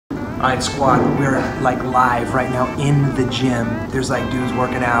All right, squad, we're like live right now in the gym. There's like dudes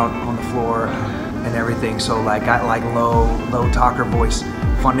working out on the floor and everything. So like got like low talker voice.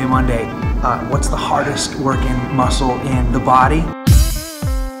 FUNday Monday. What's the hardest working muscle in the body?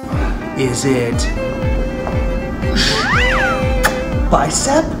 Is it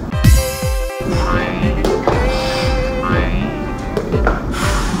bicep?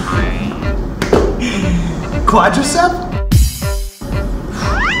 Quadricep?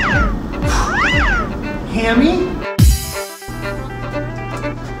 Hammy?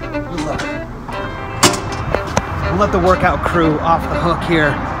 Look. We'll let the workout crew off the hook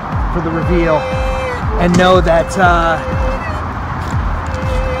here for the reveal and know that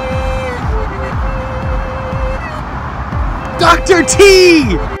Dr.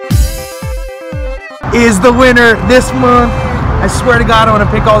 T is the winner this month. I swear to God, I want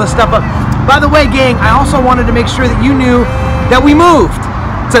to pick all this stuff up. By the way, gang, I also wanted to make sure that you knew that we moved.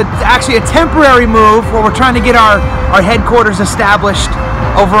 It's actually a temporary move where we're trying to get our headquarters established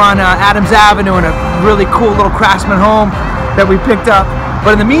over on Adams Avenue in a really cool little craftsman home that we picked up.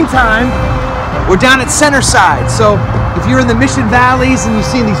 But in the meantime, we're down at Centerside. So if you're in the Mission Valleys and you've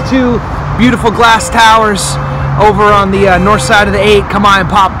seen these two beautiful glass towers over on the north side of the 8, come on and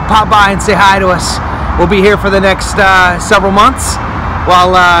pop by and say hi to us. We'll be here for the next several months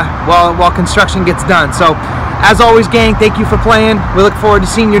while construction gets done. So as always, gang, thank you for playing. We look forward to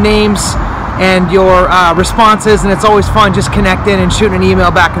seeing your names and your responses, and it's always fun just connecting and shooting an email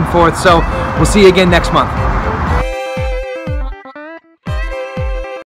back and forth. So we'll see you again next month.